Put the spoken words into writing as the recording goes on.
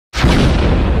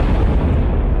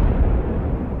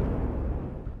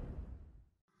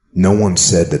No one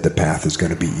said that the path is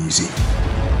going to be easy.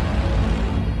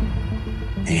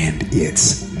 And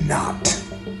it's not.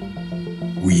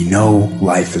 We know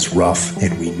life is rough,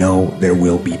 and we know there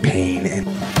will be pain, and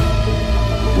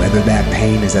whether that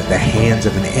pain is at the hands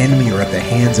of an enemy or at the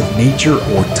hands of nature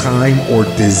or time or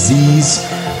disease,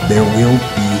 there will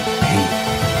be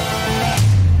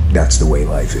pain. That's the way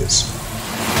life is.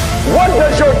 What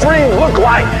does your dream look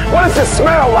like? What does it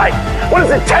smell like? What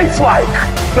does it taste like?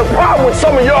 The problem with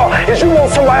some of y'all is you want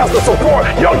somebody else to support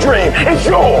your dream. It's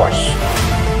yours.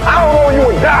 I don't know you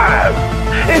would dive.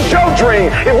 It's your dream.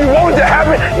 If you wanted to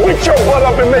have it, get your butt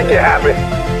up and make it happen.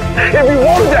 If you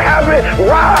wanted to have it,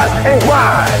 rise and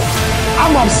grind.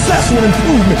 I'm obsessed with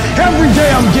improvement. Every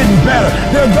day I'm getting better.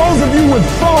 There are those of you with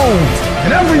phones,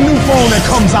 and every new phone that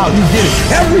comes out, you get it.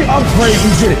 Every upgrade,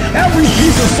 you get it. Every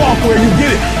piece of software, you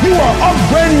get it. You are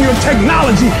upgrading your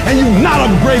technology, and you've not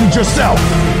upgraded yourself.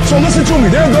 So listen to me.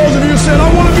 There are those of you who said, I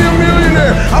want to be a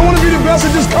millionaire. I want to be the best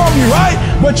at this company, right?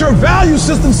 But your value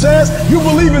system says you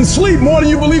believe in sleep more than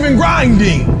you believe in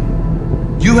grinding.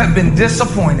 You have been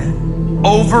disappointed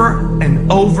over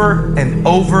and over and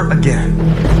over again.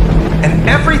 And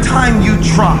every time you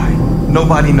try,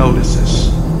 nobody notices.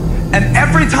 And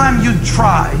every time you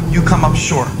try, you come up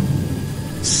short.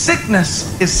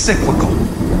 Sickness is cyclical.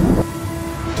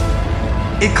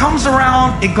 It comes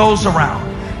around, it goes around.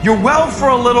 You're well for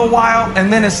a little while,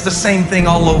 and then it's the same thing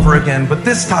all over again, but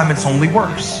this time it's only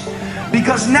worse.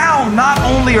 Because now, not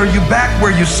only are you back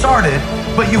where you started,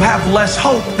 but you have less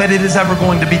hope that it is ever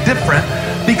going to be different,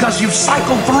 because you've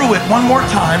cycled through it one more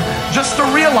time just to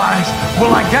realize,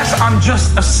 well, I guess I'm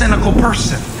just a cynical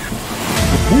person.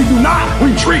 We do not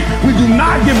retreat. We do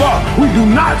not give up. We do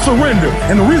not surrender.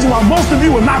 And the reason why most of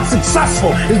you are not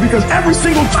successful is because every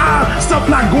single time stuff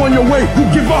not going your way, you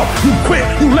give up, you quit,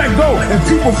 you let go, and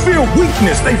people feel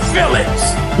weakness. They feel it.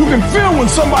 You can feel when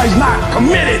somebody's not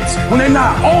committed, when they're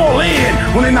not all in,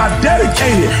 when they're not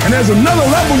dedicated. And there's another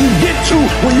level you get to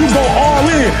when you go all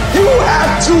in. You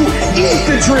have to eat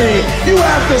the dream. You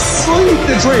have to sleep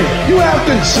the dream. You have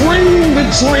to dream the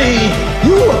dream.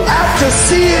 You have to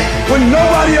see it when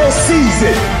nobody else sees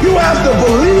it. You have to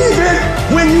believe it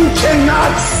when you cannot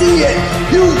see it.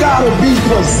 You gotta be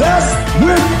possessed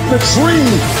with the dream.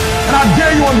 And I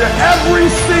dare you, under every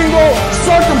single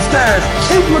circumstance,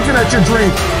 keep looking at your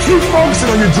dream. Keep focusing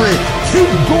on your dream. Keep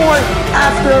going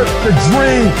after the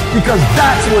dream, because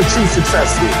that's where true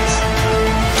success is.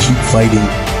 Keep fighting,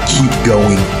 keep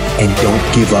going, and don't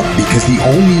give up, because the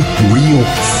only real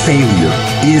failure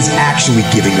is actually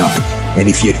giving up. And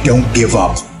if you don't give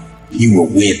up, you will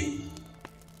win.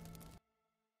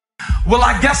 Well,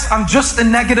 I guess I'm just a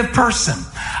negative person.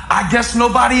 I guess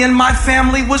nobody in my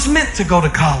family was meant to go to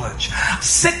college.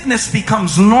 Sickness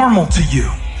becomes normal to you.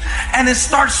 And it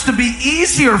starts to be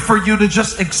easier for you to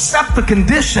just accept the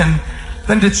condition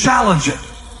than to challenge it.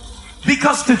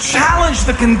 Because to challenge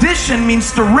the condition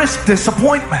means to risk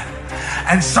disappointment.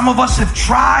 And some of us have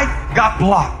tried, got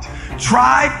blocked.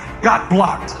 Tried, got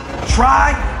blocked.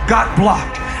 Tried, got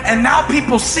blocked. And now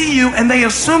people see you and they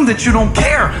assume that you don't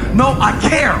care. No, I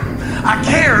care. I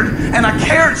cared, and I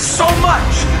cared so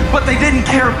much, but they didn't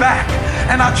care back.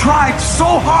 And I tried so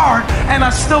hard, and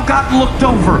I still got looked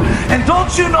over. And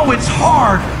don't you know it's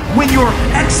hard when your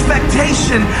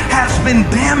expectation has been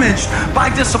damaged by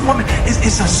disappointment?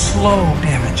 It's a slow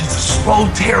damage. It's a slow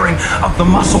tearing of the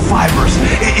muscle fibers.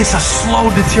 It's a slow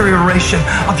deterioration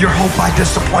of your hope by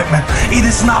disappointment. It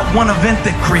is not one event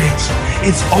that creates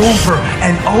it. It's over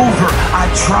and over. I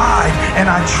tried, and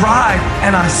I tried,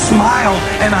 and I smiled,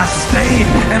 and I stayed,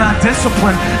 and I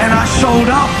disciplined, and I showed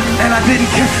up, and I didn't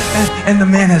care. And the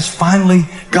man has finally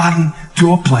gotten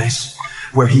to a place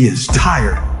where he is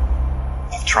tired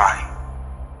of trying.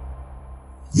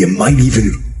 You might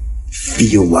even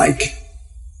feel like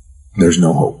there's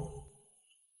no hope.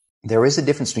 There is a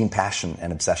difference between passion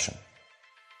and obsession.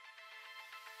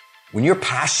 When you're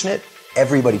passionate,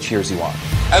 everybody cheers you on.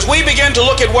 As we begin to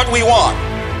look at what we want,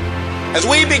 as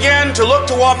we begin to look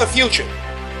toward the future,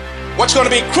 what's going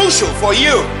to be crucial for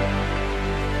you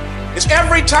is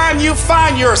every time you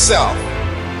find yourself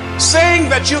saying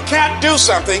that you can't do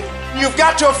something, you've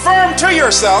got to affirm to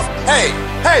yourself, hey,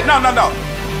 no,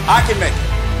 I can make it.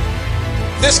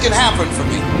 This can happen for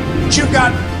me. But you've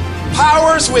got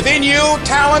powers within you,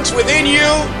 talents within you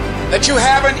that you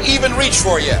haven't even reached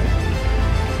for yet.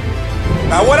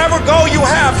 Now, whatever goal you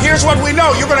have, here's what we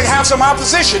know. You're going to have some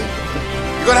opposition.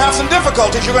 You're going to have some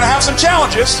difficulties. You're going to have some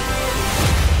challenges.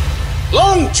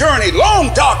 Long journey,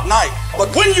 long dark night. But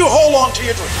when you hold on to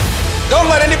your dream, don't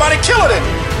let anybody kill it in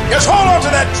you. Just hold on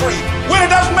to that dream. When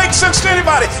it doesn't make sense to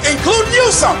anybody, including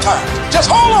you sometimes, just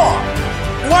hold on.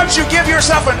 Once you give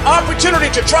yourself an opportunity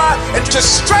to try and to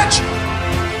stretch,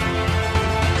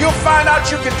 you'll find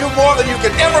out you can do more than you can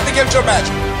ever begin to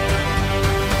imagine.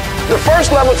 The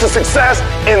first level to success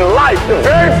in life, the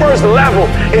very first level,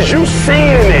 is you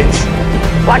seeing it.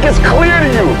 Like it's clear to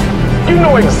you. You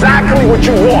know exactly what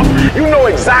you want. You know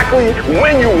exactly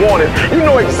when you want it. You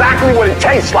know exactly what it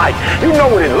tastes like. You know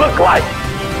what it looks like.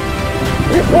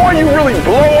 Before you really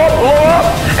blow up,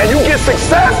 and you get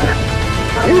success,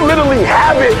 you literally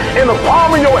have it in the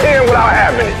palm of your hand without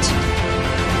having it.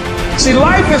 See,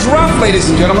 life is rough, ladies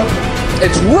and gentlemen.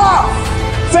 It's rough.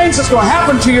 Things that's going to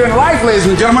happen to you in life, ladies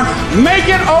and gentlemen, make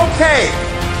it okay.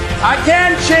 I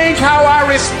can't change how I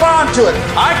respond to it.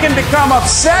 I can become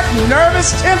upset,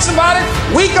 nervous, tense about it,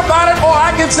 weak about it, or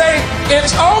I can say,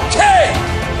 it's okay.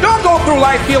 Don't go through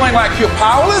life feeling like you're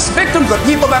powerless. Victims are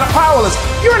people that are powerless.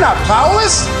 You're not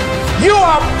powerless. You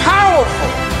are powerful.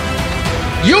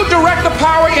 You direct the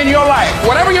power in your life.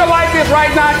 Whatever your life is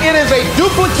right now, it is a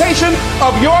duplication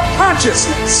of your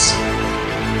consciousness.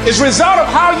 It's a result of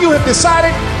how you have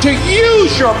decided to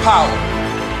use your power.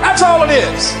 That's all it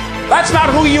is. That's not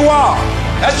who you are.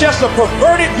 That's just a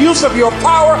perverted use of your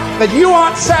power that you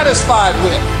aren't satisfied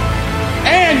with.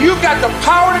 And you've got the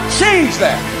power to change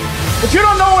that. But you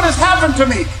don't know what has happened to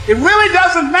me. It really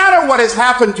doesn't matter what has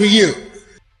happened to you.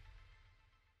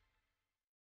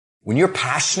 When you're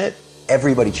passionate,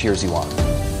 everybody cheers you on.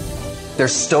 They're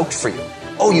stoked for you.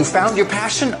 Oh, you found your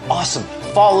passion? Awesome.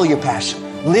 Follow your passion.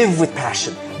 Live with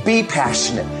passion. Be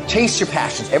passionate. Chase your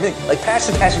passions. Everything, like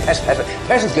passion.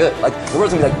 Passion's good. Like, the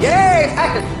world's gonna be like, yay,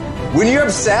 passion. When you're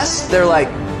obsessed, they're like,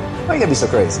 why you gotta be so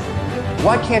crazy?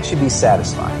 Why can't you be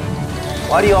satisfied?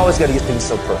 Why do you always gotta get things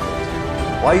so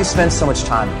perfect? Why do you spend so much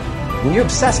time? When you're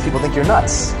obsessed, people think you're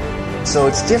nuts. So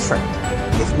it's different.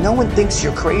 If no one thinks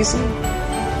you're crazy,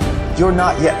 you're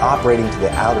not yet operating to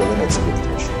the outer limits of your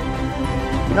potential.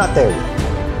 You're not there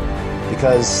yet.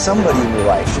 Because somebody in your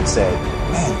life should say,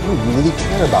 man, you really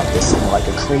care about this in like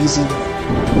a crazy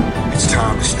way. It's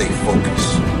time to stay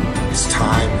focused. It's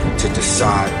time to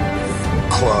decide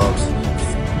clubs,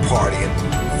 partying,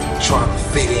 trying to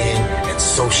fit in and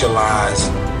socialize,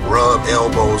 rub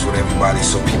elbows with everybody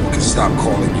so people can stop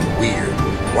calling you weird.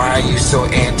 Why are you so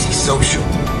antisocial?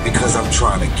 Because I'm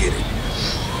trying to get it.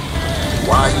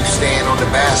 Why are you staying on the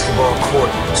basketball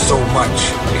court so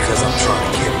much? Because I'm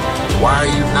trying to get it. Why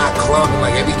are you not clubbing?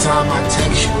 Like every time I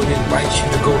text you and invite you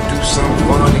to go do something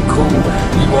fun and cool,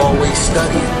 you always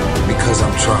studying. Because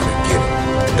I'm trying to get it.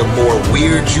 The more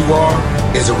weird you are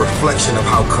is a reflection of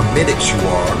how committed you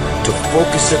are to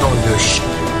focusing on your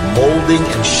molding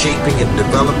and shaping and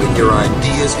developing your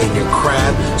ideas and your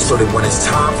craft so that when it's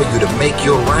time for you to make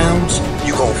your rounds,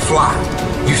 you're gonna fly.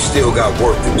 You still got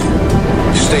work to do.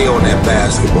 Stay on that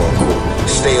basketball court.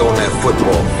 Stay on that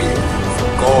football field.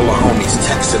 All the homies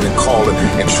texting and calling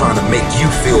and trying to make you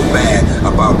feel bad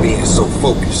about being so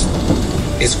focused.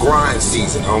 It's grind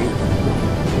season, homie.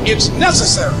 It's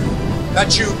necessary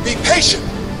that you be patient.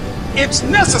 It's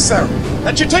necessary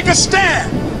that you take a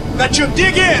stand, that you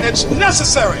dig in. It's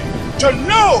necessary to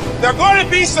know there are going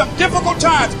to be some difficult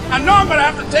times. I know I'm going to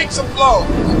have to take some blows.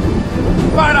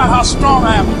 Find out how strong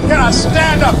I am. Can I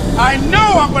stand up? I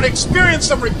know I'm going to experience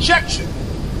some rejection.